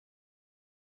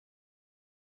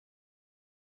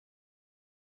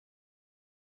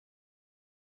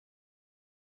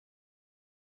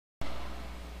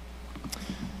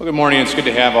Well, good morning. It's good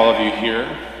to have all of you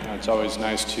here. It's always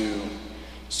nice to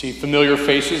see familiar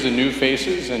faces and new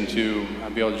faces and to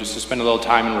be able to spend a little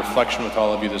time in reflection with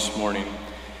all of you this morning.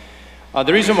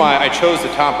 The reason why I chose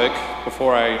the topic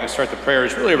before I start the prayer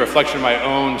is really a reflection of my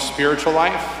own spiritual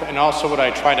life and also what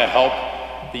I try to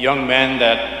help the young men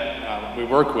that we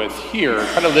work with here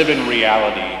try to live in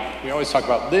reality. We always talk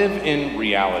about live in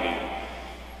reality.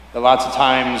 That lots of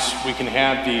times we can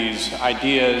have these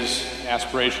ideas,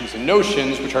 aspirations, and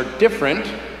notions which are different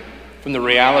from the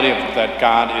reality that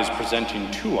God is presenting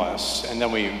to us, and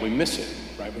then we miss it,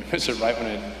 right? We miss it right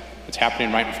when it's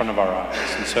happening right in front of our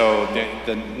eyes. And so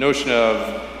the notion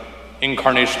of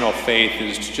incarnational faith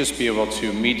is to just be able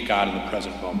to meet God in the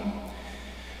present moment.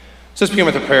 So let's begin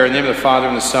with a prayer. In the name of the Father,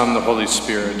 and the Son, and the Holy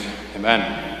Spirit. Amen.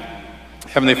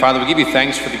 Heavenly Father, we give you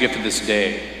thanks for the gift of this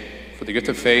day, for the gift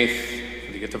of faith,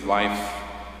 for the gift of life,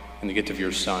 and the gift of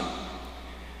your Son.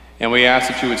 And we ask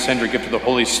that you would send your gift of the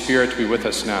Holy Spirit to be with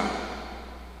us now.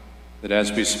 That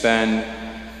as we spend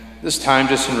this time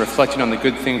just in reflecting on the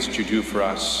good things that you do for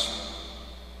us,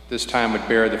 this time would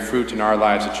bear the fruit in our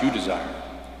lives that you desire,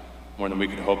 more than we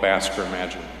could hope, ask, or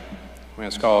imagine. We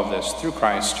ask all of this through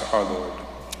Christ our Lord.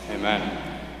 Amen.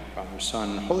 Father,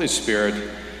 Son, Holy Spirit.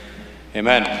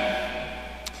 Amen.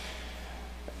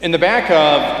 In the back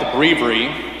of the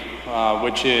breviary,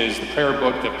 which is the prayer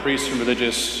book that priests and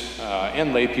religious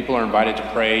and lay people are invited to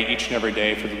pray each and every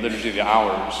day for the Liturgy of the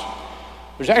Hours,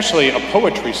 there's actually a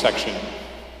poetry section,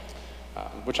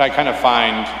 which I kind of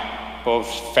find both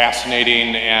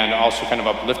fascinating and also kind of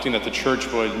uplifting, that the church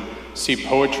would see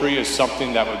poetry as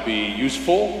something that would be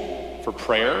useful for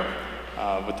prayer,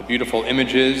 with the beautiful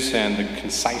images and the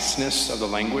conciseness of the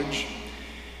language.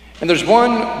 And there's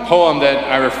one poem that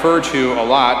I refer to a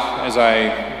lot as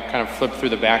I kind of flip through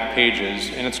the back pages,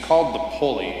 and it's called The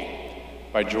Pulley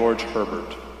by George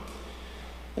Herbert.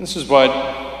 And this is what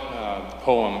the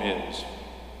poem is.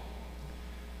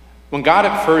 When God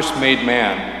at first made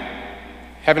man,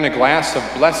 having a glass of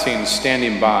blessings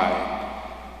standing by,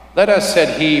 let us,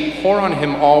 said he, pour on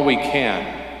him all we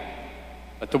can.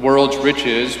 Let the world's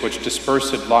riches, which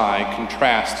dispersed lie,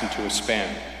 contrast into a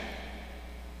span.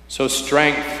 So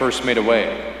strength first made a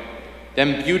way,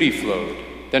 then beauty flowed,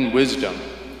 then wisdom,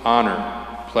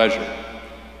 honor, pleasure.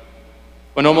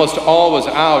 When almost all was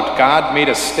out, God made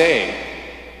us stay,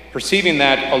 perceiving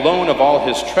that alone of all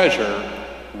his treasure,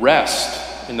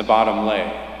 rest in the bottom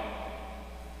lay.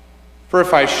 For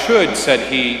if I should, said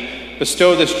he,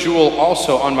 bestow this jewel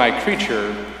also on my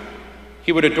creature,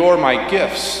 he would adore my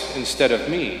gifts instead of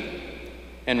me,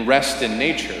 and rest in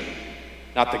nature,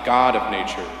 not the God of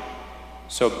nature.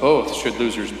 So both should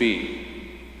losers be.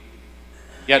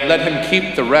 Yet let him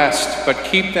keep the rest, but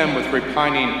keep them with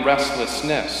repining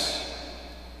restlessness.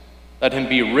 Let him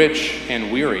be rich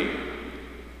and weary,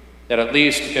 that at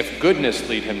least if goodness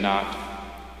lead him not,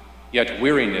 yet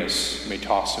weariness may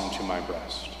toss him to my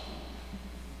breast.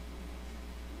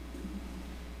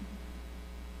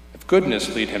 If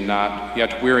goodness lead him not,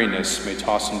 yet weariness may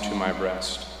toss him to my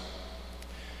breast.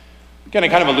 Again, I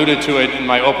kind of alluded to it in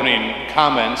my opening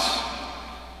comments.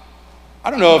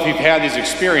 I don't know if you've had these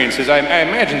experiences. I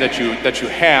imagine that you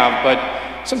have,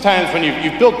 but sometimes when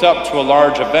you've built up to a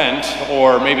large event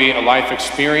or maybe a life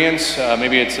experience,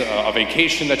 maybe it's a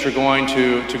vacation that you're going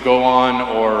to go on,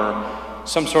 or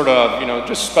some sort of,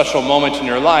 just special moment in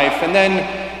your life, and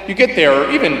then you get there,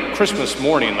 or even Christmas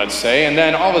morning, let's say, and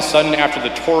then all of a sudden, after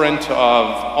the torrent of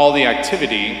all the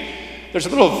activity, there's a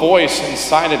little voice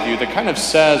inside of you that kind of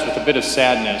says with a bit of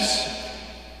sadness,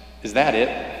 is that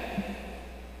it?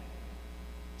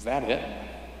 Is that it?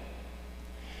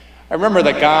 I remember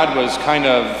that God was kind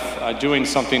of doing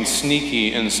something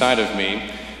sneaky inside of me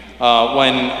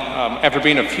when, after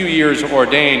being a few years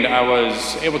ordained, I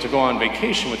was able to go on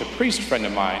vacation with a priest friend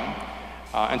of mine.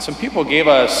 And some people gave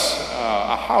us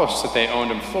a house that they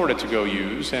owned in Florida to go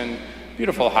use, and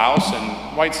beautiful house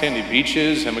and white sandy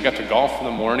beaches, and we got to golf in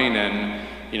the morning, and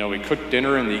we cooked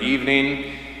dinner in the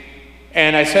evening.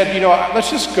 And I said,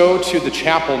 let's just go to the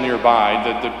chapel nearby,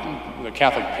 the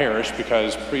Catholic parish,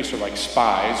 because priests are like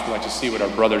spies. We like to see what our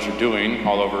brothers are doing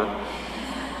all over.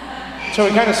 So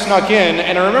we kind of snuck in,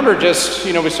 and I remember just,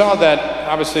 we saw that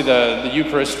obviously the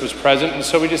Eucharist was present, and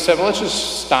so we just said, well, let's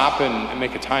just stop and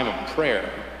make a time of prayer.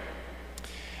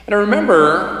 And I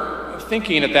remember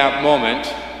thinking at that moment,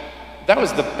 that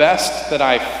was the best that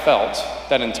I felt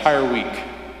that entire week.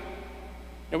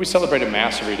 We celebrated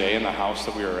Mass every day in the house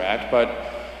that we were at, but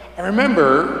I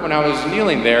remember when I was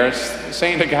kneeling there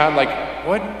saying to God,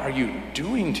 what are you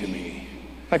doing to me?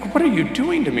 What are you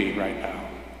doing to me right now?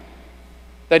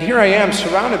 That here I am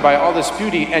surrounded by all this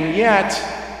beauty, and yet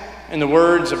In the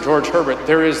words of George Herbert,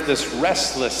 there is this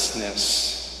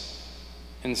restlessness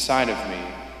inside of me.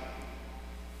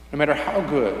 No matter how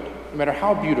good, no matter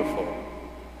how beautiful,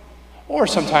 or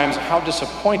sometimes how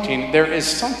disappointing, there is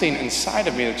something inside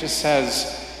of me that just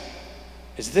says,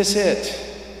 is this it?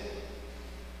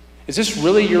 Is this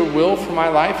really your will for my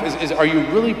life? Are you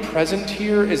really present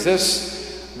here? Is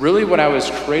this really what I was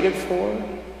created for?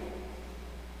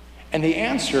 And the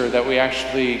answer that we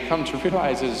actually come to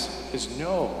realize is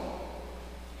no.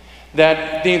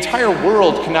 That the entire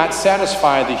world cannot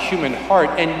satisfy the human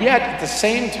heart, and yet at the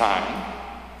same time,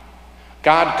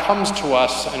 God comes to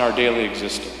us in our daily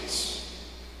existence.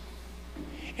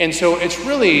 And so it's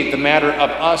really the matter of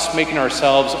us making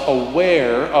ourselves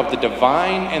aware of the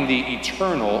divine and the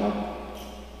eternal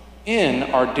in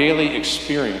our daily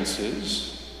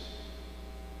experiences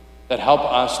that help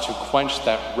us to quench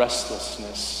that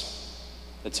restlessness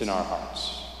that's in our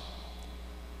hearts.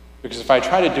 Because if I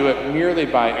try to do it merely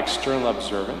by external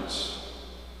observance,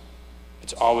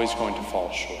 it's always going to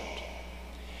fall short.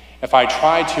 If I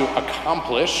try to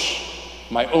accomplish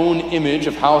my own image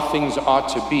of how things ought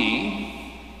to be,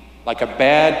 like a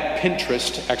bad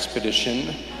Pinterest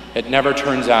expedition, it never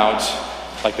turns out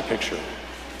like the picture.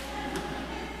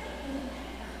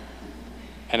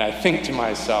 And I think to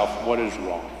myself, what is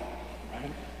wrong?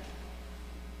 Right?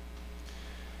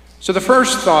 So the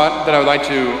first thought that I would like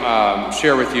to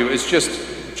share with you is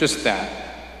just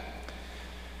that.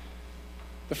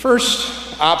 The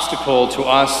first obstacle to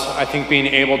us, I think, being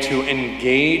able to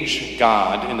engage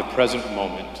God in the present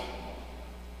moment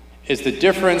is the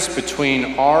difference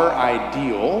between our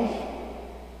ideal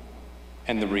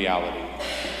and the reality.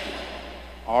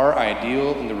 Our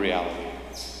ideal and the reality.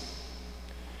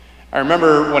 I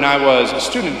remember when I was a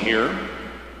student here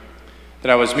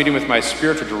that I was meeting with my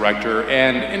spiritual director,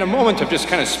 and in a moment of just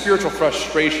kind of spiritual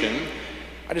frustration,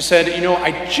 I just said,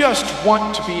 I just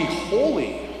want to be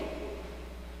holy.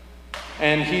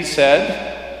 And he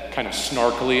said, kind of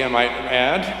snarkily I might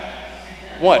add,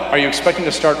 what, are you expecting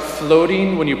to start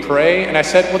floating when you pray? And I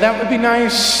said, well, that would be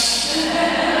nice.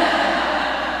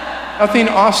 Nothing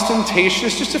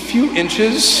ostentatious, just a few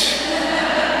inches.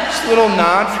 Just a little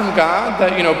nod from God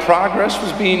that, progress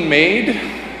was being made.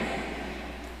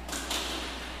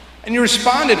 And he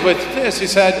responded with this. He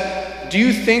said, do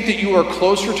you think that you are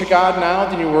closer to God now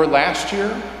than you were last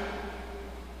year?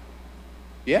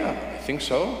 Yeah, I think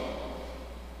so.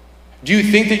 Do you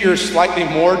think that you're slightly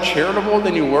more charitable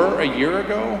than you were a year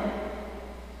ago?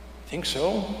 I think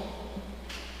so.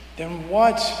 Then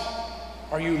what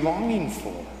are you longing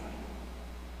for?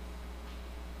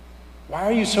 Why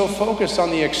are you so focused on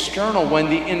the external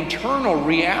when the internal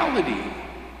reality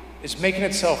is making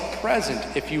itself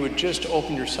present if you would just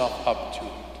open yourself up to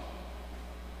it?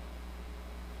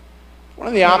 One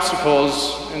of the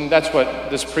obstacles, and that's what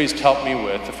this priest helped me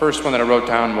with, the first one that I wrote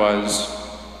down was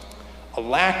a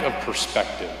lack of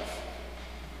perspective.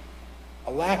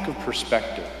 A lack of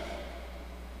perspective.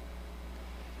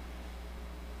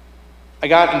 I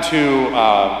got into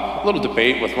a little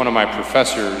debate with one of my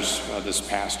professors this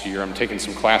past year. I'm taking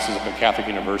some classes up at Catholic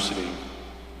University.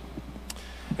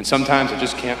 And sometimes I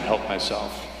just can't help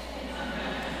myself.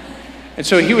 And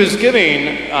so he was giving,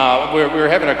 we were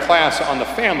having a class on the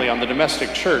family, on the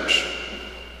domestic church.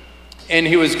 And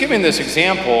he was giving this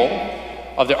example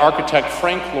of the architect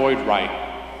Frank Lloyd Wright,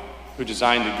 who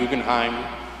designed the Guggenheim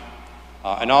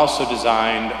and also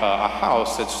designed a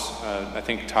house that's, I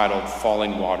think, titled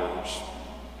Falling Waters.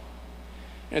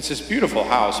 And it's this beautiful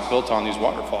house built on these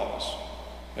waterfalls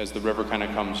as the river kind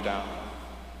of comes down.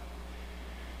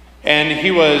 And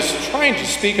he was trying to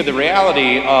speak of the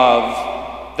reality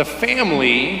of the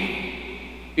family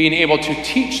being able to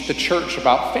teach the church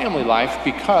about family life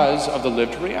because of the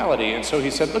lived reality. And so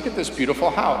he said, look at this beautiful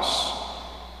house.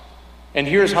 And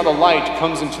here's how the light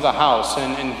comes into the house.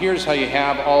 And here's how you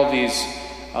have all these,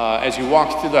 as you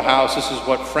walk through the house, this is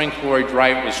what Frank Lloyd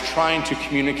Wright was trying to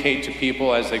communicate to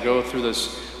people as they go through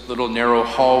this little narrow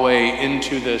hallway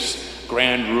into this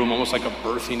grand room, almost like a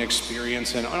birthing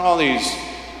experience, and all these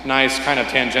nice kind of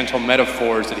tangential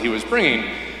metaphors that he was bringing.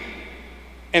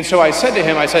 And so I said to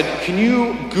him, can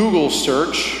you Google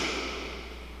search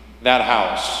that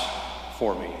house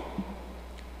for me?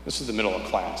 This is the middle of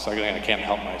class, so I can't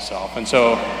help myself. And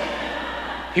so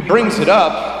he brings it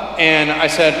up, and I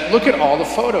said, look at all the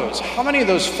photos. How many of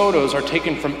those photos are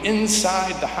taken from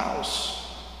inside the house?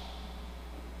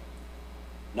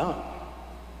 None.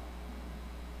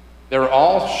 They're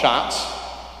all shots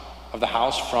of the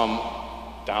house from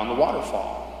down the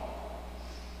waterfall.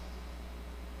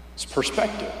 It's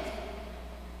perspective.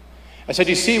 I said,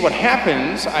 you see, what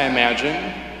happens, I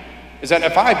imagine, is that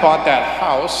if I bought that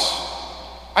house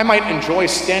I might enjoy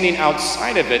standing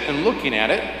outside of it and looking at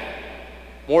it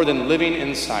more than living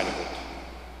inside of it,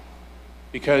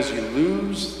 because you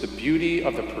lose the beauty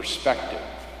of the perspective.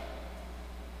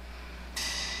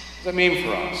 What does that mean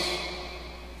for us?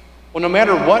 Well, no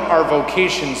matter what our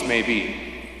vocations may be,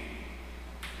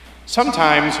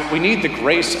 sometimes we need the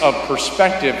grace of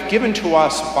perspective given to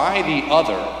us by the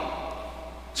other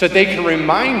so that they can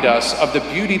remind us of the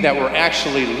beauty that we're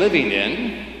actually living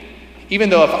in, even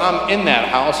though if I'm in that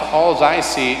house, all I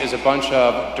see is a bunch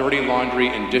of dirty laundry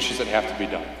and dishes that have to be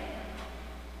done.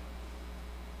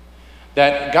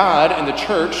 That God and the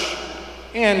church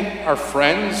and our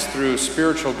friends through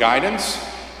spiritual guidance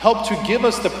help to give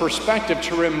us the perspective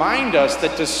to remind us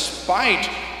that despite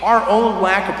our own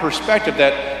lack of perspective,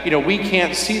 that we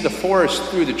can't see the forest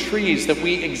through the trees, that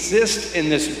we exist in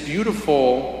this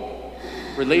beautiful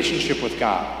relationship with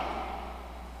God.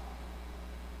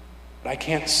 But I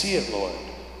can't see it, Lord.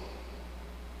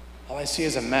 All I see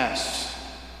is a mess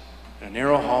and a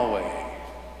narrow hallway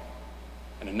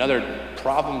and another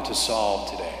problem to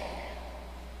solve today.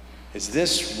 Is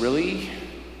this really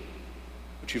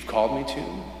what you've called me to?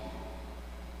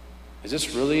 Is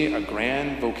this really a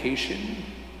grand vocation?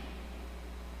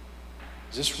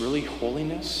 Is this really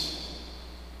holiness?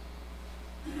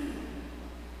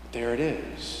 There it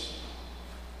is.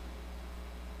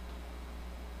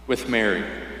 With Mary.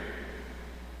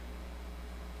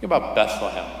 Think about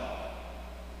Bethlehem.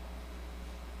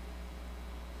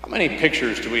 How many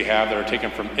pictures do we have that are taken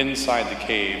from inside the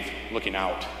cave looking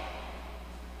out?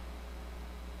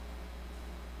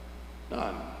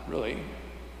 None, really.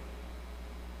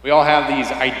 We all have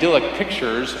these idyllic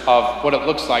pictures of what it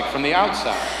looks like from the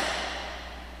outside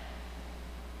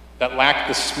that lack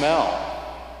the smell.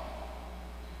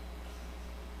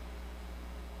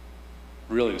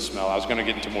 Really the smell. I was going to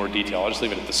get into more detail. I'll just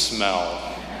leave it at the smell.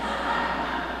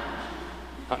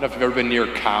 I don't know if you've ever been near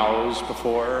cows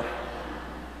before.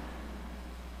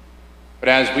 But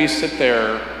as we sit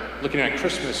there looking at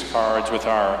Christmas cards with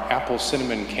our apple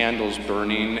cinnamon candles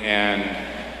burning and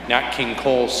Nat King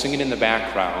Cole singing in the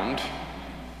background,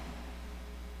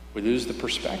 we lose the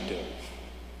perspective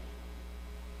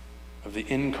of the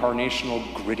incarnational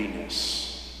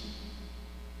grittiness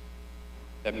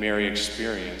that Mary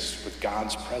experienced with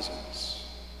God's presence.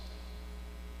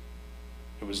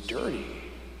 It was dirty.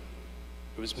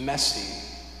 It was messy.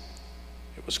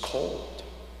 It was cold.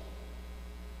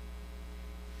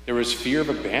 There was fear of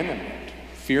abandonment,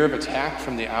 fear of attack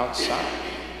from the outside.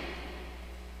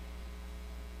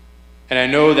 And I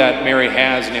know that Mary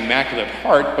has an immaculate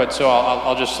heart, but so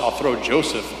I'll throw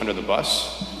Joseph under the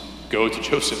bus. Go to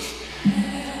Joseph.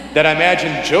 That I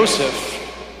imagine Joseph,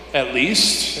 at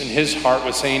least in his heart,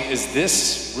 was saying, is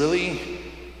this really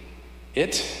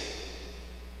it?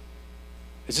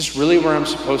 Is this really where I'm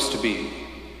supposed to be?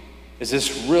 Is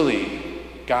this really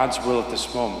God's will at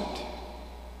this moment?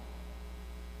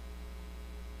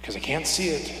 Because I can't see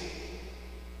it.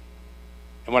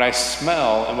 And what I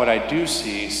smell and what I do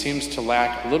see seems to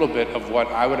lack a little bit of what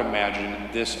I would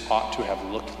imagine this ought to have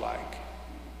looked like.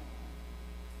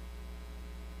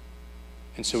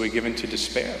 And so we give into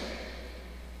despair.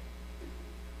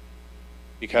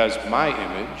 Because my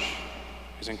image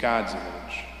isn't God's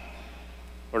image.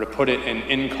 Or to put it in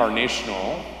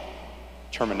incarnational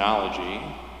terminology,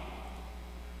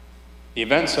 the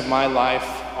events of my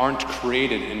life aren't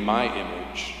created in my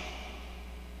image.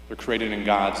 They're created in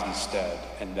God's instead,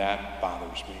 and that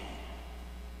bothers me.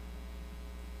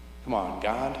 Come on,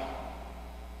 God,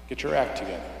 get your act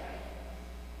together.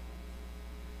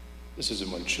 This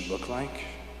isn't what it should look like.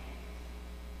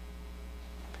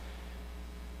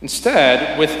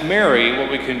 Instead, with Mary,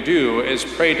 what we can do is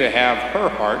pray to have her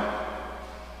heart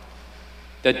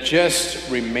that just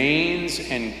remains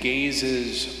and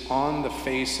gazes on the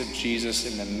face of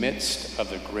Jesus in the midst of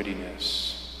the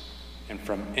grittiness, and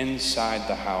from inside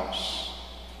the house,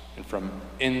 and from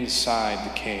inside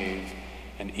the cave,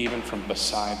 and even from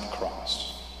beside the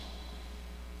cross.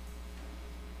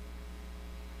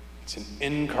 It's an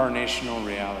incarnational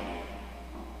reality.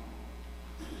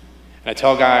 And I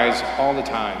tell guys all the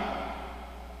time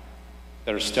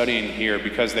that are studying here,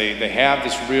 because they have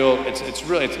this real,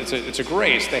 it's a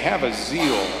grace. They have a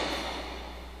zeal,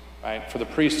 right, for the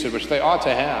priesthood, which they ought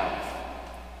to have.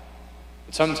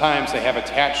 But sometimes they have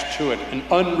attached to it an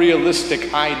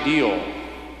unrealistic ideal.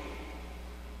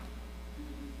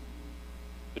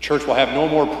 The church will have no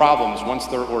more problems once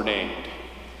they're ordained,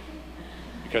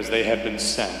 because they have been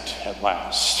sent at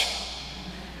last.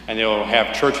 And they'll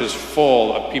have churches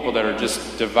full of people that are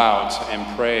just devout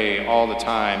and pray all the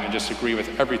time and just agree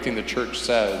with everything the church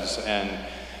says. And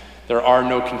there are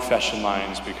no confession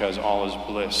lines because all is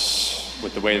bliss.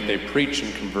 with the way that they preach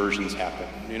and conversions happen,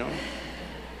 you know?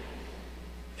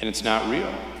 And it's not real.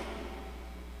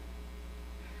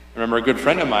 I remember a good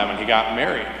friend of mine when he got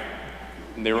married,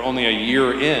 and they were only a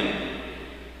year in,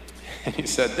 and he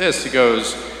said this, he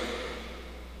goes,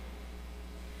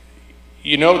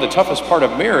 you know, the toughest part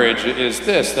of marriage is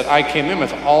this, that I came in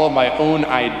with all of my own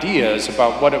ideas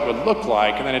about what it would look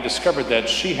like, and then I discovered that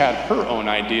she had her own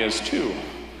ideas too.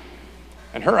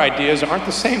 And her ideas aren't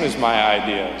the same as my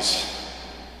ideas.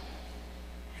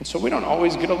 And so we don't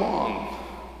always get along,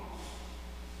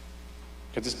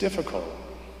 because it's difficult.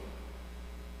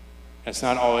 It's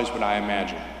not always what I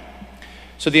imagine.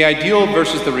 So the ideal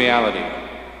versus the reality.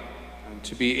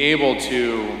 To be able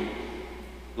to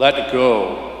let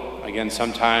go, again,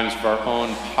 sometimes of our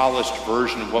own polished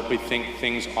version of what we think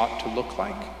things ought to look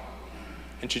like,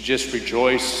 and to just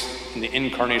rejoice in the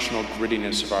incarnational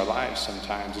grittiness of our lives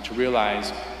sometimes, and to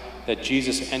realize that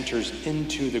Jesus enters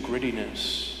into the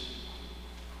grittiness.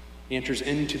 He enters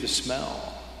into the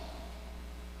smell.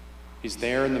 He's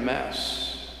there in the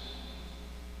mess.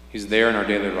 He's there in our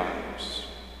daily lives.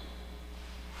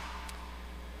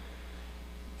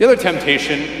 The other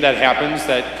temptation that happens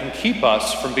that can keep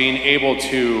us from being able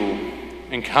to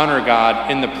encounter God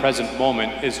in the present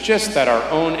moment is just that our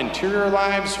own interior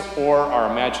lives or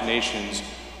our imaginations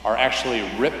are actually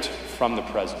ripped from the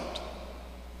present.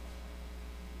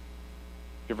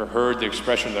 You ever heard the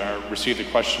expression, or received the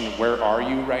question, where are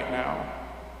you right now?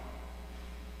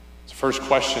 It's the first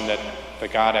question that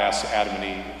God asks Adam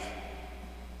and Eve.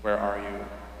 Where are you?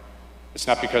 It's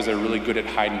not because they're really good at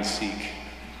hide and seek.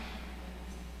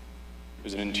 It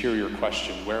was an interior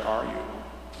question. Where are you?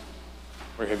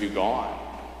 Where have you gone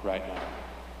right now?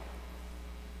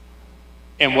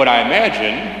 And what I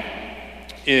imagine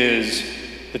is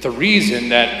that the reason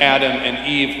that Adam and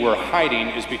Eve were hiding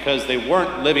is because they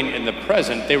weren't living in the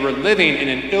present. They were living in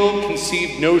an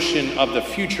ill-conceived notion of the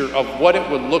future, of what it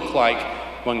would look like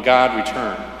when God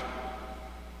returned.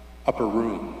 Upper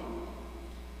room.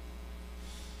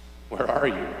 Where are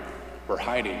you? We're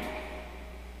hiding.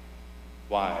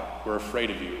 Why? We're afraid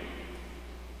of you.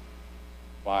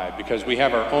 Why? Because we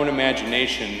have our own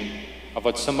imagination of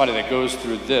what somebody that goes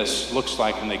through this looks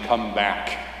like when they come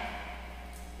back.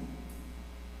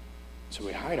 So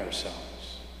we hide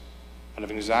ourselves out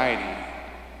of anxiety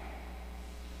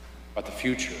about the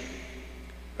future,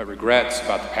 about regrets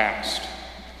about the past.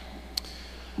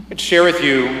 I'd share with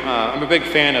you, I'm a big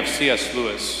fan of C.S.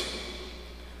 Lewis.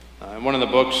 And one of the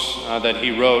books that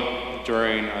he wrote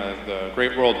during the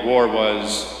Great World War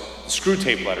was the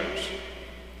Screwtape Letters.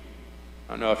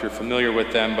 I don't know if you're familiar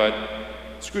with them, but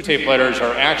Screwtape Letters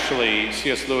are actually,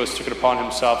 C.S. Lewis took it upon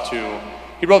himself to,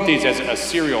 he wrote these as a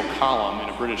serial column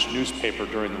in a British newspaper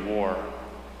during the war.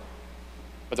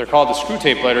 But they're called the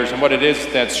Screwtape Letters, and what it is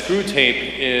that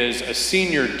Screwtape is a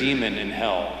senior demon in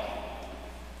hell.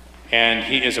 And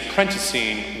he is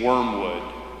apprenticing Wormwood,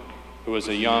 who is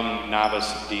a young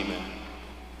novice demon.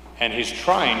 And he's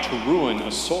trying to ruin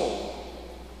a soul.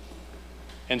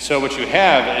 And so what you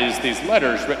have is these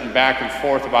letters written back and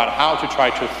forth about how to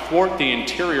try to thwart the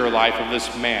interior life of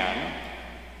this man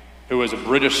who was a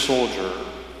British soldier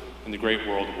in the Great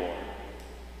World War.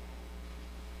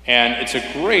 And it's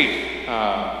a great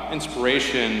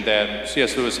inspiration that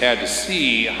C.S. Lewis had to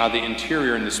see how the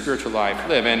interior and the spiritual life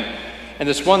live. And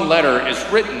this one letter is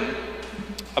written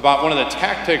about one of the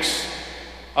tactics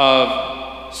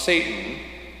of Satan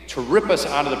to rip us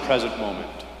out of the present moment.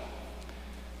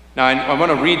 Now, I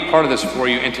want to read part of this for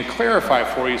you and to clarify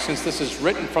for you, since this is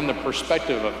written from the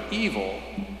perspective of evil,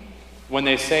 when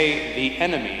they say the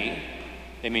enemy,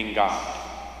 they mean God,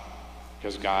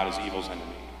 because God is evil's enemy.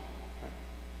 Right?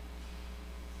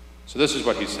 So this is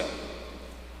what he said.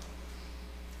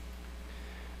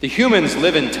 The humans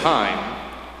live in time,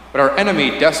 but our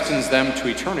enemy destines them to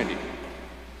eternity.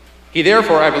 He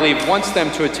therefore, I believe, wants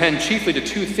them to attend chiefly to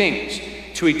two things,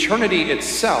 to eternity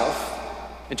itself,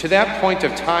 and to that point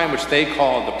of time which they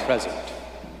call the present.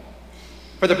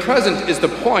 For the present is the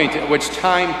point at which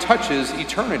time touches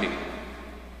eternity.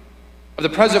 Of the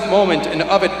present moment, and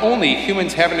of it only,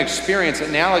 humans have an experience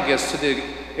analogous to the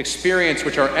experience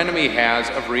which our enemy has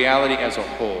of reality as a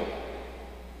whole.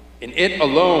 In it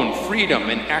alone, freedom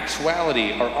and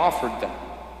actuality are offered them.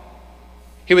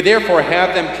 He would therefore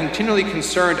have them continually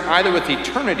concerned either with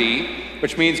eternity,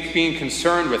 which means being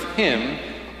concerned with him,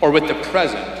 or with the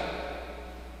present,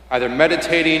 either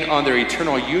meditating on their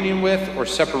eternal union with or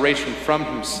separation from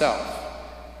himself,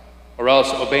 or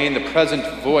else obeying the present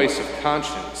voice of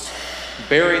conscience,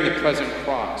 bearing the present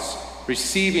cross,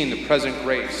 receiving the present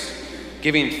grace,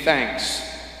 giving thanks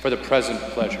for the present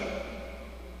pleasure.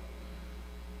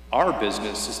 Our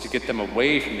business is to get them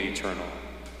away from the eternal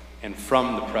and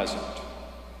from the present.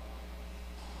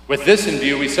 With this in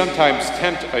view, we sometimes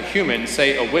tempt a human,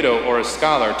 say a widow or a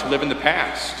scholar, to live in the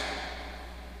past.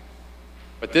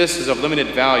 But this is of limited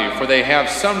value, for they have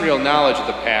some real knowledge of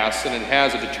the past, and it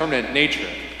has a determinate nature.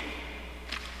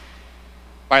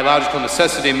 Biological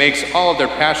necessity makes all of their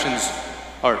passions,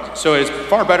 so it is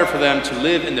far better for them to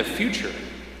live in the future.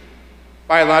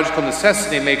 Biological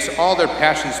necessity makes all their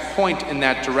passions point in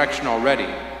that direction already,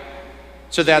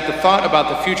 so that the thought about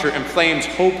the future inflames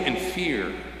hope and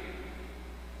fear.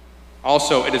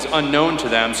 Also, it is unknown to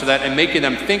them, so that in making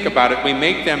them think about it, we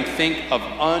make them think of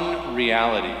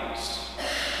unrealities.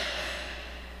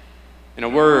 In a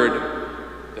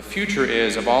word, the future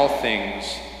is, of all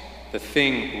things, the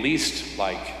thing least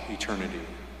like eternity.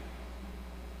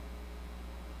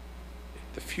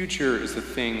 The future is the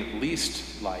thing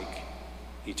least like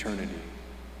eternity.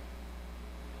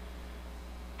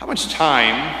 How much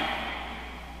time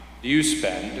do you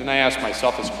spend, and I ask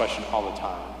myself this question all the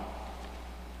time,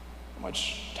 how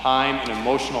much time and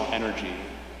emotional energy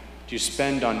do you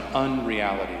spend on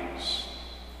unrealities?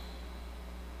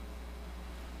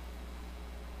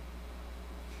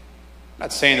 I'm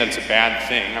not saying that it's a bad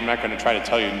thing. I'm not going to try to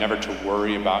tell you never to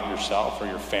worry about yourself or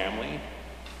your family,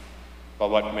 about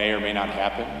what may or may not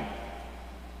happen.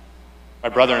 My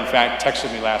brother, in fact,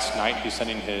 texted me last night. He's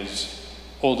sending his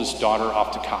oldest daughter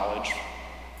off to college.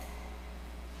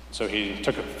 So he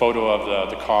took a photo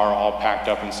of the car all packed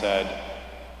up and said,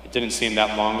 "It didn't seem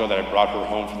that long ago that I brought her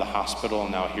home from the hospital,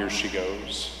 and now here she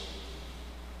goes."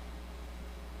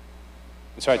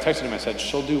 And so I texted him, I said,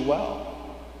 "She'll do well.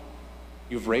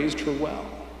 You've raised her well."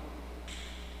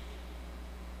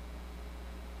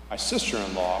 My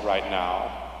sister-in-law right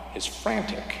now is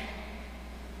frantic.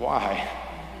 Why?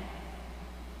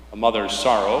 A mother's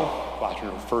sorrow, watching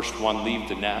her first one leave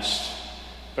the nest,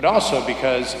 but also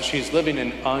because she's living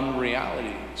in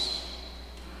unrealities.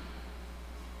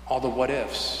 All the what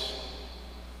ifs.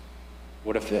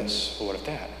 What if this? Well, what if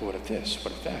that? Well, what if this?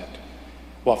 What if that?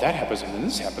 Well, if that happens, and then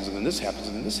this happens, and then this happens,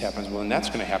 and then this happens, well, then that's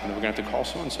going to happen, and we're going to have to call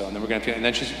so-and-so, and then we're going to have to, and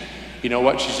then she's, you know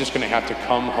what, she's just going to have to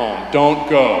come home. Don't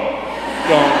go.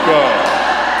 Don't go.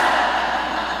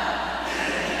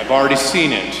 I've already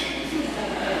seen it.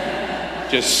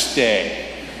 Just stay.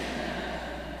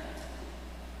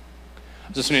 I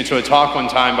was listening to a talk one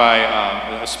time by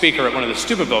a speaker at one of the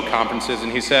Steubenville conferences,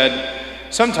 and he said,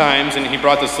 sometimes, and he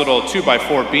brought this little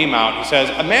 2x4 beam out, he says,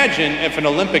 imagine if an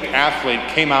Olympic athlete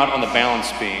came out on the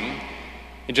balance beam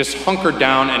and just hunkered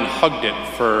down and hugged it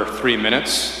for 3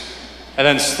 minutes, and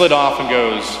then slid off and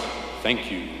goes,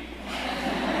 "Thank you."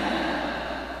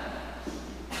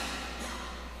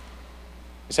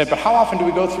 He said, but how often do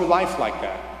we go through life like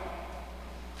that?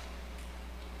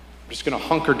 I'm just going to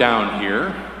hunker down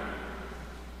here,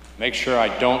 make sure I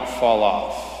don't fall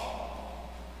off.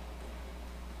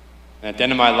 And at the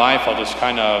end of my life, I'll just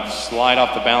kind of slide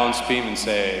off the balance beam and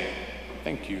say,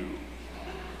 "Thank you."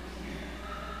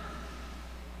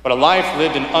 But a life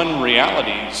lived in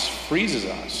unrealities freezes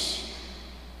us.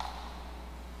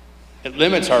 It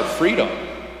limits our freedom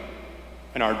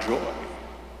and our joy.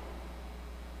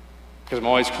 Because I'm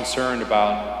always concerned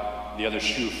about the other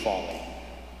shoe falling.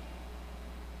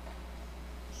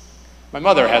 My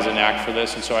mother has a knack for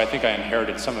this, and so I think I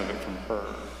inherited some of it from her.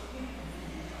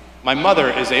 My mother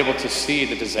is able to see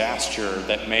the disaster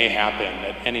that may happen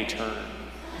at any turn.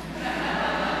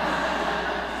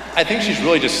 I think she's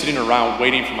really just sitting around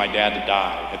waiting for my dad to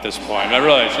die at this point.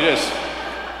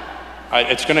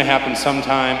 It's going to happen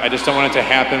sometime. I just don't want it to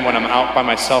happen when I'm out by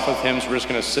myself with him, so we're just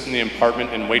going to sit in the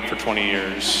apartment and wait for 20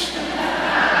 years.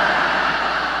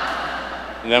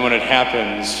 And then when it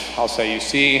happens, I'll say, "You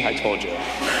see, I told you."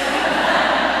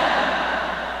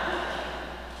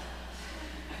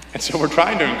 And so we're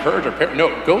trying to encourage our parents,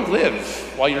 no, go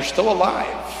live while you're still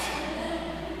alive.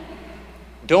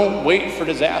 Don't wait for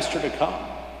disaster to come.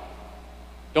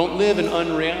 Don't live in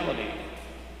unreality.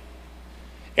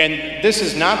 And this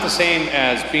is not the same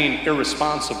as being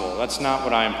irresponsible. That's not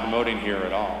what I am promoting here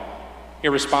at all.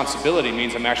 Irresponsibility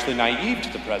means I'm actually naive to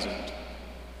the present.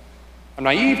 I'm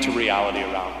naive to reality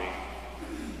around me.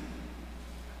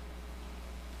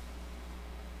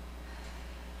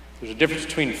 There's a difference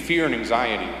between fear and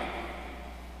anxiety.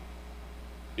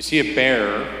 You see a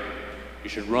bear, you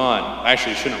should run.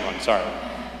 Actually, you shouldn't run, sorry.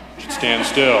 You should stand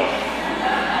still.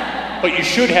 But you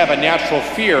should have a natural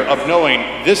fear of knowing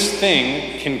this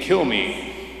thing can kill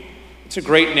me. It's a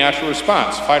great natural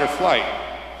response, fight or flight.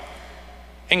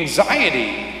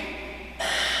 Anxiety,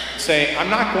 say, I'm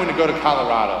not going to go to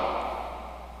Colorado.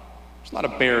 There's a lot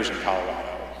of bears in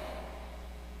Colorado.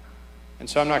 And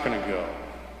so I'm not going to go.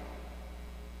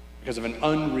 because of an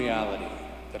unreality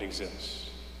that exists.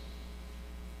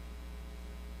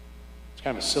 It's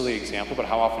kind of a silly example, but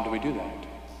how often do we do that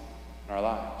in our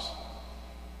lives?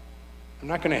 I'm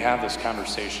not going to have this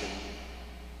conversation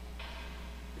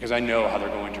because I know how they're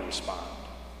going to respond.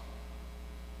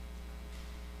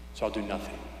 So I'll do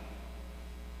nothing.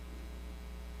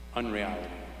 Unreality.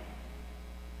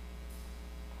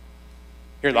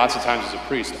 Here, lots of times as a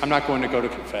priest, I'm not going to go to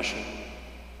confession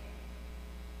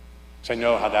because I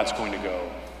know how that's going to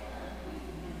go.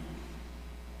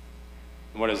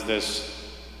 And what does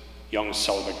this young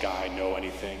celibate guy know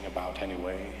anything about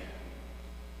anyway?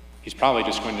 He's probably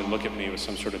just going to look at me with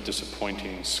some sort of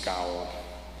disappointing scowl.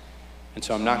 And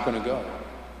so I'm not going to go. I'm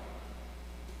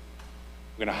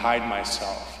going to hide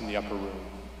myself in the upper room.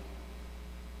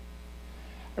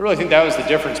 I really think that was the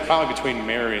difference probably between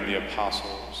Mary and the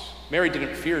apostles. Mary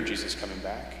didn't fear Jesus coming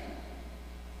back.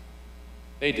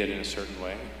 They did in a certain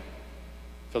way.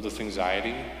 Filled with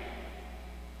anxiety.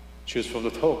 She was filled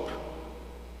with hope.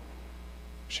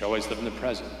 She always lived in the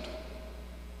present.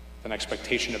 With an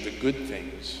expectation of the good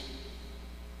things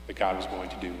that God was going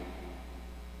to do.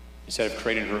 Instead of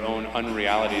creating her own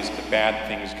unrealities of the bad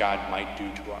things God might do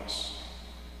to us.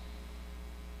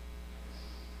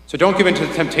 So don't give in to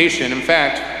the temptation. In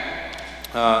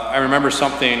fact, I remember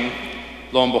something,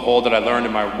 lo and behold, that I learned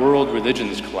in my world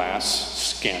religions class,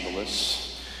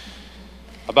 scandalous,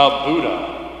 about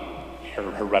Buddha,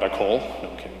 heretical,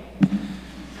 no kidding.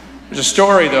 There's a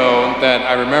story, though, that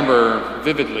I remember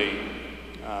vividly,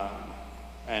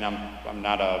 and I'm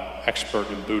not an expert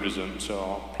in Buddhism, so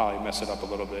I'll probably mess it up a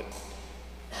little bit.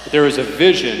 But there was a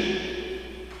vision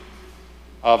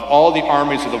of all the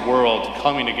armies of the world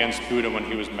coming against Buddha when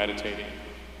he was meditating,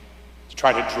 to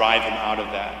try to drive him out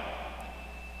of that.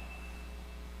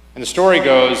 And the story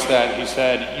goes that he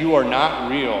said, "You are not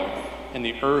real, and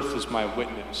the earth is my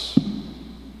witness."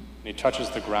 And he touches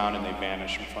the ground and they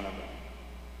vanish in front of him.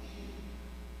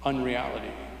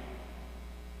 Unreality.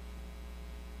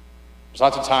 There's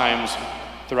lots of times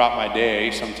throughout my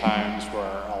day, sometimes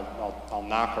where I'll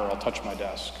knock or I'll touch my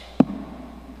desk.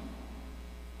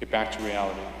 Get back to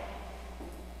reality.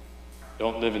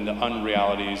 Don't live in the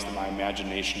unrealities that my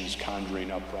imagination is conjuring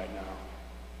up right now.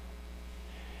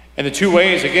 And the two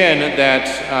ways, again,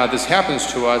 that this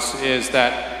happens to us is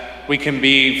that we can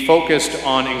be focused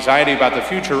on anxiety about the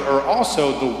future or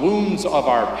also the wounds of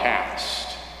our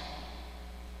past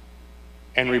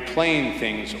and replaying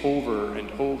things over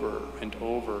and over and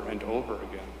over and over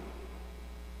again.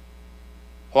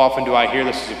 How often do I hear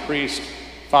this as a priest?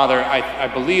 Father, I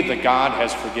believe that God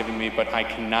has forgiven me, but I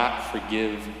cannot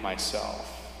forgive myself.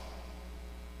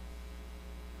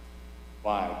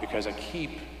 Why? Because I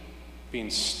keep being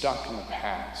stuck in the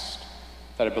past,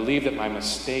 that I believe that my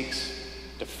mistakes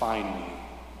define me,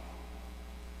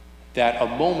 that a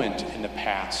moment in the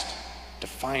past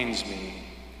defines me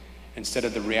instead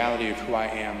of the reality of who I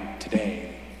am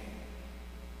today.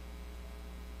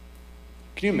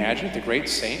 Can you imagine if the great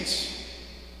saints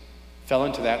fell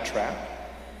into that trap?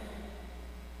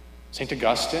 St.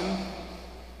 Augustine?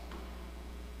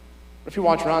 What if you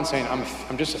walked around saying,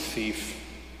 I'm just a thief,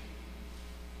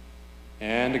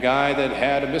 and a guy that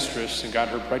had a mistress and got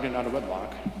her pregnant out of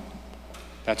wedlock?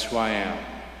 That's who I am.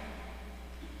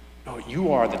 No,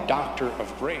 you are the doctor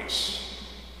of grace.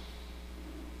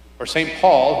 Or St.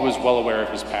 Paul, who was well aware of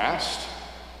his past.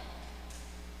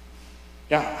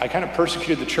 Yeah, I kind of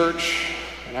persecuted the church,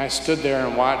 and I stood there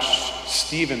and watched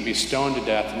Stephen be stoned to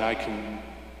death, and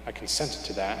I consented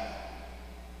to that.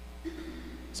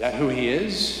 Is that who he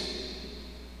is?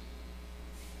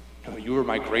 No, you were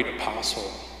my great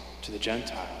apostle to the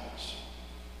Gentiles.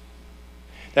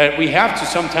 That we have to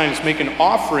sometimes make an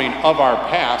offering of our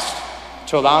past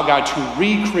to allow God to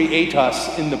recreate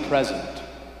us in the present.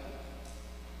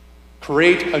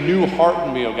 Create a new heart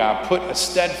in me, O God. Put a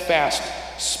steadfast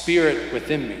spirit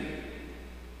within me.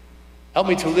 Help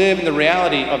me to live in the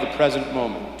reality of the present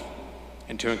moment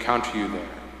and to encounter you there.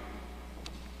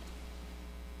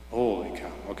 Holy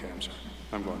cow. Okay, I'm sorry.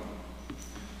 I'm going on.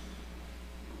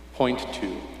 Point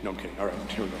 2. No, I'm kidding. All right,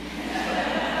 here we go.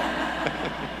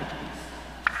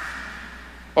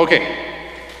 Okay.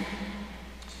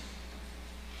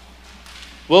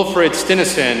 Wilfred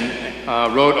Stinnesen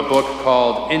wrote a book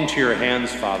called Into Your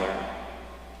Hands, Father.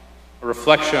 A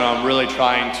reflection on really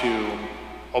trying to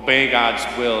obey God's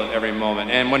will at every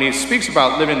moment. And when he speaks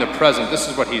about living in the present, this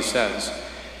is what he says.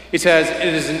 He says,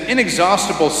 it is an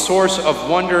inexhaustible source of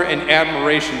wonder and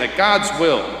admiration that God's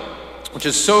will, which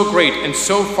is so great and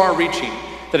so far-reaching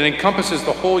that it encompasses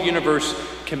the whole universe,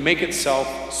 can make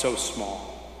itself so small.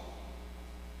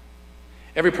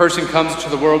 Every person comes into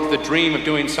the world with a dream of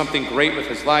doing something great with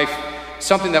his life,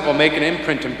 something that will make an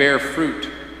imprint and bear fruit.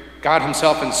 God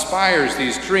himself inspires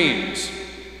these dreams.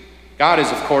 God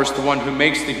is, of course, the one who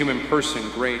makes the human person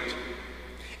great.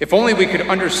 If only we could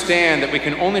understand that we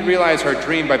can only realize our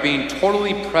dream by being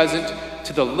totally present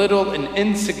to the little and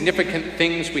insignificant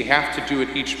things we have to do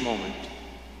at each moment.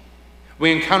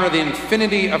 We encounter the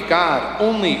infinity of God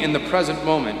only in the present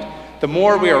moment. The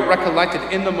more we are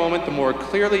recollected in the moment, the more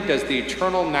clearly does the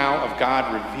eternal now of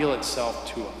God reveal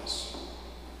itself to us.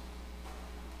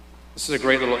 This is a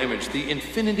great little image. The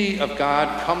infinity of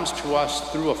God comes to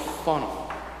us through a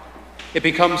funnel. It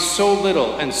becomes so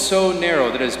little and so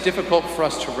narrow that it is difficult for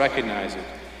us to recognize it.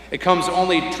 It comes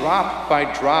only drop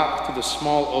by drop through the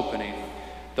small opening.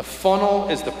 The funnel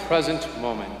is the present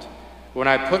moment. When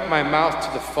I put my mouth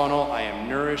to the funnel, I am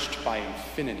nourished by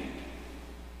infinity.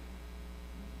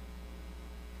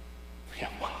 Yeah,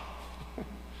 wow.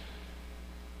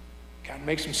 God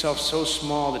makes himself so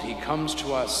small that he comes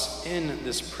to us in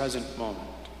this present moment.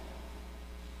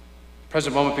 The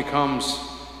present moment becomes,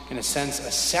 in a sense,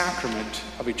 a sacrament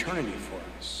of eternity for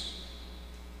us.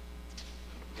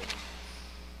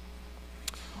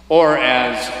 Or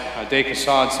as de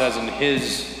Caussade says in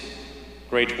his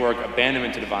great work,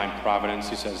 Abandonment to Divine Providence,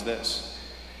 he says this: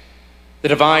 the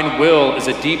divine will is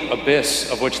a deep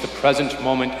abyss of which the present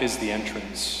moment is the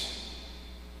entrance.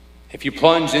 If you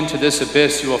plunge into this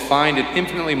abyss, you will find it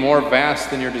infinitely more vast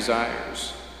than your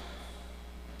desires.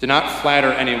 Do not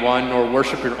flatter anyone, nor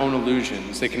worship your own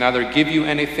illusions. They can neither give you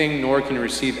anything, nor can you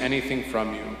receive anything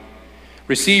from you.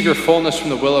 Receive your fullness from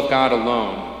the will of God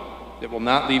alone. It will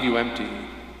not leave you empty.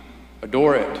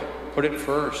 Adore it. Put it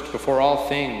first, before all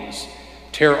things.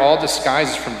 Tear all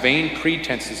disguises from vain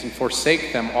pretenses and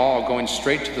forsake them all, going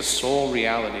straight to the sole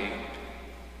reality.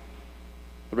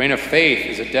 The reign of faith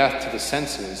is a death to the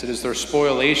senses. It is their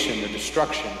spoliation, their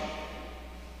destruction.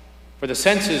 For the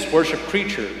senses worship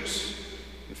creatures,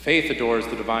 and faith adores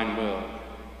the divine will.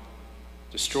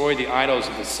 Destroy the idols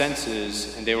of the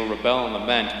senses, and they will rebel and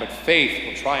lament, but faith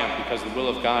will triumph because the will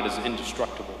of God is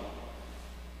indestructible.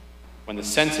 When the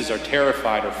senses are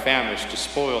terrified or famished,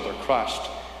 despoiled or crushed,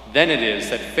 then it is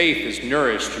that faith is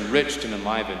nourished, enriched, and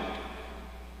enlivened.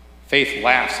 Faith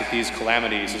laughs at these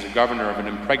calamities as a governor of an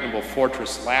impregnable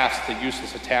fortress laughs at the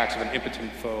useless attacks of an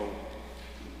impotent foe.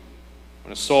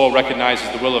 When a soul recognizes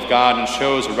the will of God and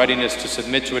shows a readiness to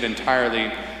submit to it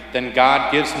entirely, then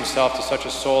God gives himself to such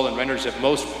a soul and renders it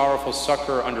most powerful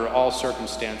succor under all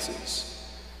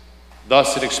circumstances.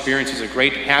 Thus it experiences a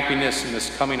great happiness in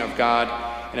this coming of God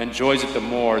and enjoys it the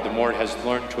more it has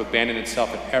learned to abandon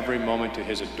itself at every moment to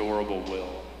his adorable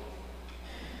will.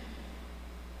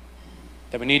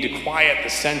 That we need to quiet the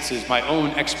senses, my own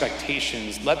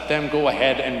expectations, let them go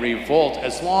ahead and revolt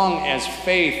as long as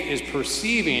faith is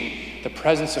perceiving the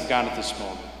presence of God at this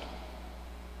moment.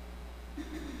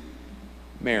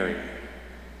 Mary. Have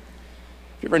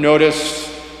you ever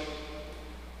noticed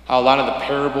how a lot of the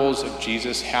parables of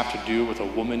Jesus have to do with a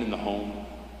woman in the home?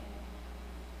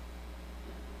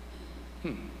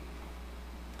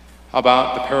 How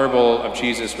about the parable of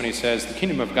Jesus when he says, the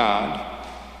kingdom of God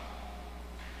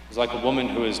is like a woman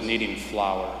who is kneading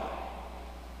flour.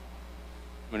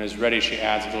 When it is ready, she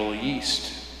adds a little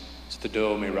yeast so the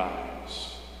dough may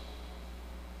rise.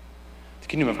 The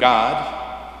kingdom of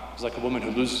God is like a woman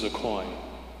who loses a coin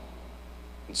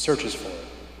and searches for it.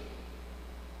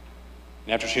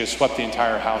 And after she has swept the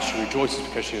entire house, she rejoices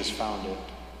because she has found it.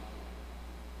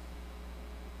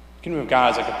 The kingdom of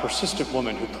God is like a persistent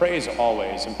woman who prays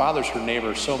always and bothers her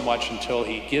neighbor so much until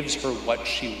he gives her what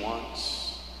she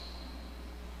wants.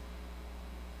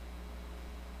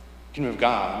 The kingdom of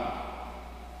God,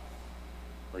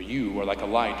 where you are like a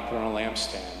light put on a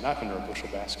lampstand, not under a bushel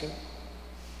basket,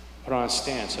 put on a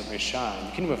stand so it may shine.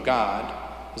 The kingdom of God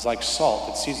is like salt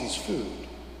that seasons food.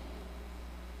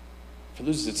 If it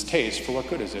loses its taste, for what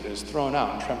good is it? It is thrown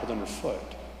out and trampled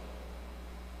underfoot.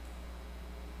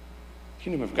 The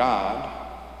kingdom of God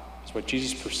is what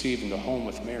Jesus perceived in the home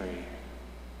with Mary.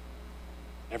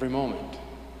 Every moment,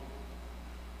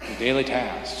 the daily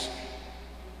tasks,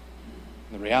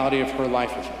 the reality of her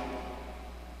life with him.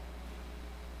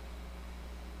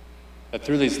 That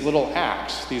through these little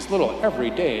acts, these little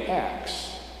everyday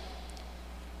acts,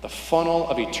 the funnel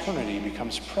of eternity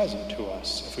becomes present to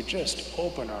us if we just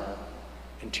open our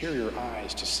interior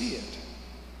eyes to see it.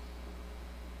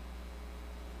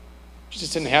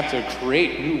 Jesus didn't have to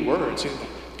create new words. The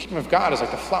kingdom of God is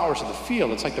like the flowers of the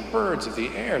field. It's like the birds of the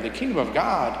air. The kingdom of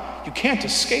God, you can't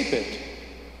escape it,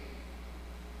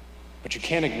 but you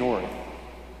can't ignore it.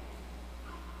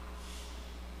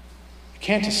 You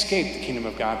can't escape the kingdom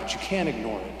of God, but you can't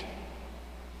ignore it.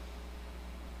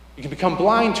 You can become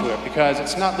blind to it because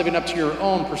it's not living up to your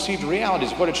own perceived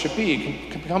realities of what it should be. You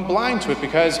can become blind to it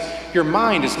because your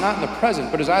mind is not in the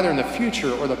present, but is either in the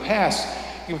future or the past.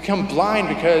 You become blind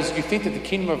because you think that the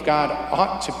kingdom of God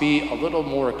ought to be a little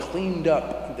more cleaned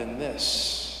up than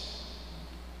this.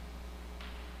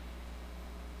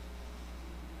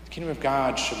 The kingdom of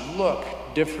God should look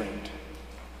different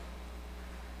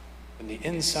than the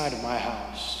inside of my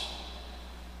house,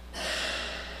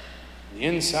 the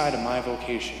inside of my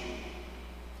vocation.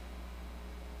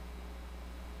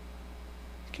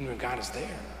 The kingdom of God is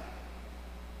there.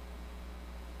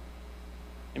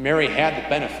 And Mary had the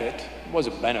benefit, it was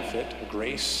a benefit, a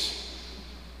grace,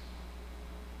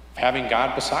 of having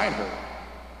God beside her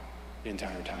the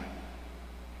entire time.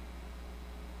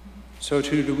 So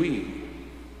too do we.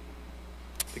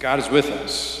 That God is with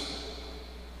us.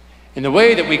 In the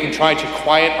way that we can try to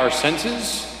quiet our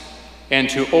senses and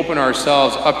to open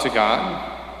ourselves up to God,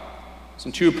 it's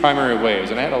in two primary ways.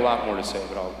 And I had a lot more to say,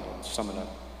 but I'll sum it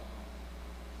up.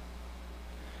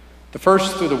 The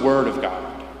first, through the Word of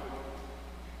God,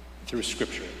 through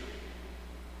Scripture.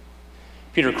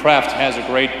 Peter Kraft has a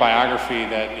great biography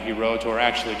that he wrote, or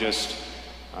actually just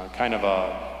kind of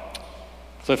a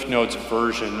Cliff Notes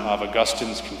version of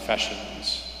Augustine's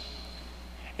Confessions.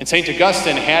 And St.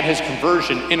 Augustine had his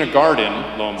conversion in a garden,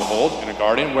 lo and behold, in a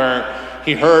garden where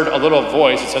he heard a little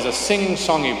voice. It says a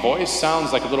sing-songy voice,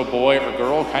 sounds like a little boy or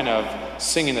girl kind of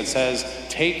singing that says,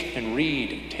 "Take and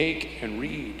read, take and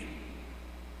read."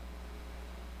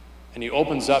 And he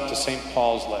opens up to St.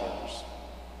 Paul's letters.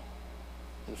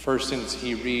 And the first thing that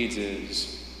he reads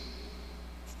is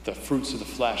the fruits of the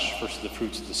flesh versus the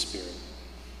fruits of the Spirit.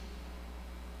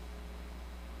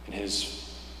 And his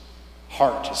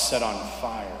heart is set on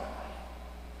fire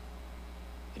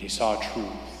that he saw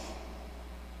truth.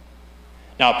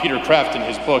 Now, Peter Kraft, in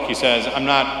his book, he says, I'm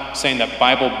not saying that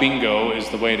Bible bingo is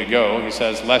the way to go. He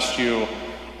says, lest you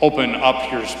open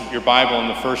up your Bible and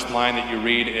the first line that you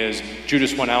read is,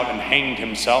 Judas went out and hanged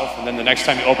himself. And then the next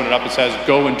time you open it up, it says,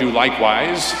 go and do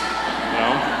likewise. You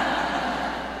know?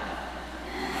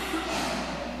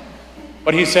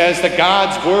 But he says that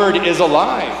God's word is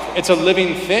alive. It's a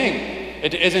living thing.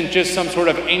 It isn't just some sort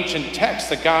of ancient text,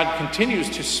 that God continues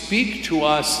to speak to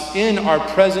us in our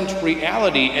present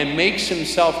reality and makes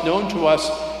himself known to us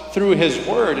through his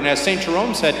word. And as St.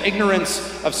 Jerome said,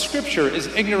 ignorance of Scripture is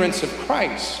ignorance of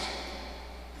Christ.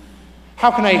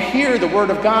 How can I hear the word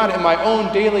of God in my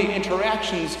own daily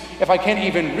interactions if I can't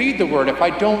even read the word, if I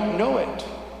don't know it?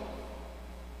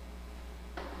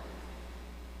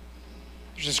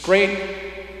 There's this great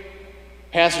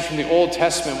passage from the Old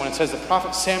Testament when it says the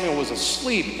prophet Samuel was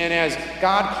asleep, and as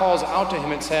God calls out to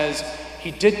him, it says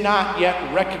he did not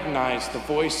yet recognize the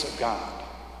voice of God.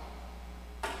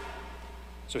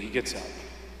 So he gets up.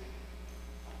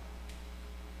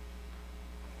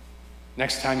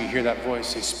 Next time you hear that voice,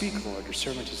 say, speak, Lord, your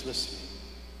servant is listening.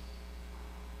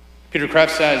 Peter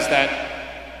Kraft says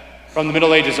that from the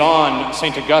Middle Ages on,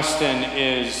 St. Augustine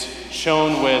is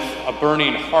shown with a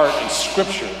burning heart and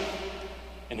Scripture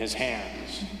in his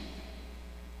hands.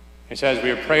 He says,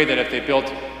 we would pray that if they built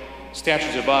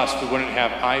statues of us, we wouldn't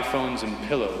have iPhones and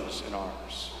pillows in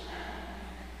ours.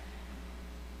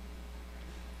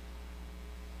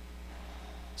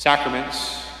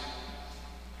 Sacraments,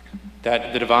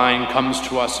 that the divine comes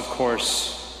to us, of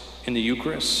course, in the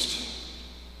Eucharist.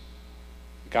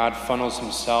 God funnels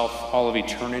himself all of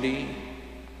eternity,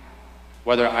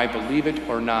 whether I believe it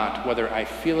or not, whether I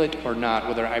feel it or not,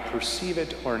 whether I perceive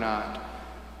it or not.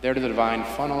 There to the divine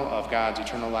funnel of God's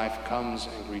eternal life comes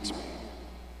and greets me.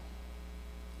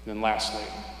 And then lastly,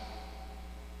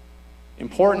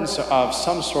 importance of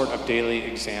some sort of daily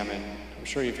examine. I'm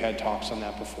sure you've had talks on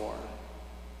that before.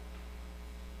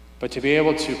 But to be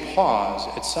able to pause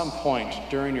at some point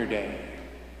during your day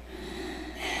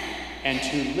and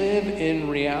to live in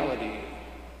reality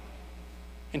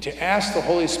and to ask the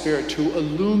Holy Spirit to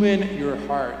illumine your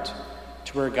heart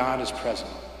to where God is present.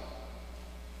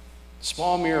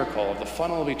 Small miracle of the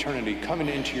funnel of eternity coming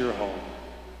into your home,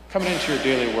 coming into your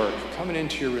daily work, coming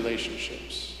into your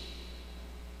relationships.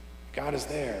 God is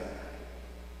there.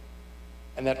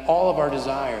 And that all of our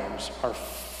desires are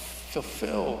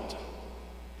fulfilled.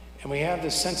 And we have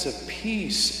this sense of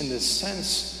peace and this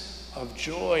sense of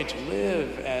joy to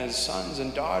live as sons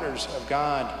and daughters of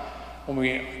God when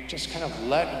we just kind of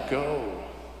let go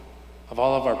of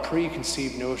all of our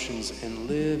preconceived notions and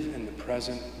live in the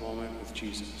present moment with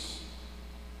Jesus.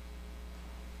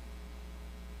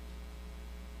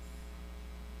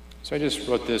 So I just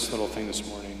wrote this little thing this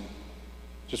morning,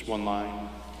 just one line.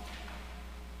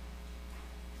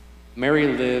 Mary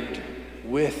lived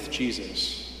with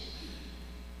Jesus,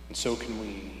 And so can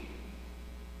we.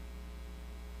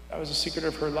 That was the secret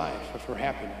of her life, of her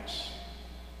happiness.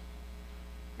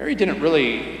 Mary didn't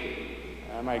really,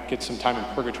 I might get some time in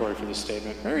purgatory for this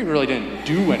statement, Mary really didn't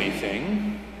do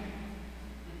anything.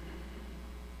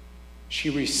 She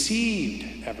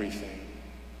received everything.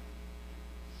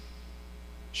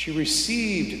 She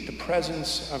received the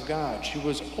presence of God. She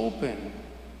was open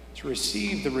to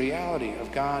receive the reality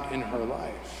of God in her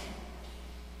life.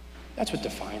 That's what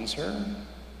defines her.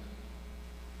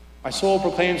 My soul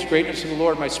proclaims greatness of the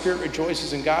Lord. My spirit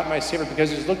rejoices in God, my Savior,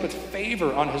 because he has looked with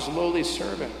favor on his lowly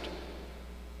servant.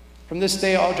 From this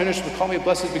day, all generations will call me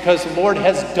blessed because the Lord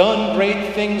has done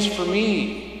great things for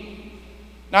me.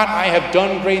 Not I have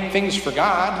done great things for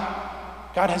God.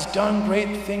 God has done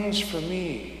great things for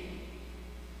me.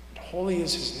 And holy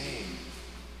is his name.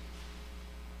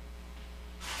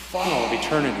 Funnel of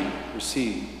eternity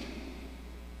received.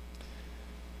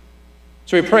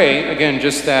 So we pray, again,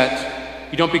 just that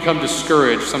you don't become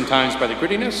discouraged sometimes by the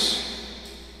grittiness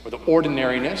or the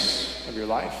ordinariness of your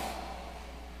life.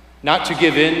 Not to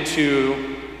give in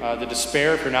to the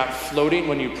despair if you're not floating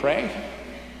when you pray.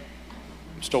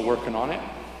 I'm still working on it.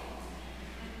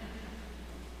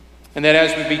 And that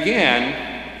as we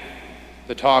began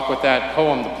the talk with that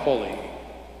poem, The Pulley,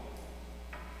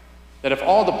 that if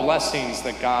all the blessings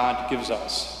that God gives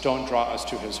us don't draw us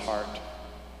to his heart,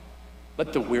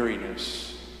 let the weariness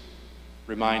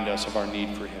remind us of our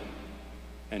need for him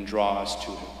and draw us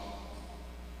to him.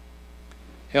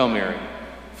 Hail Mary,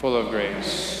 full of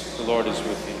grace, the Lord is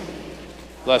with thee.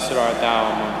 Blessed art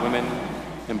thou among women,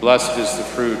 and blessed is the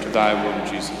fruit of thy womb,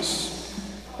 Jesus.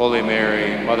 Holy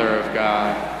Mary, Mother of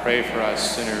God, pray for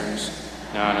us sinners,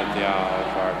 now and at the hour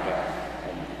of our death.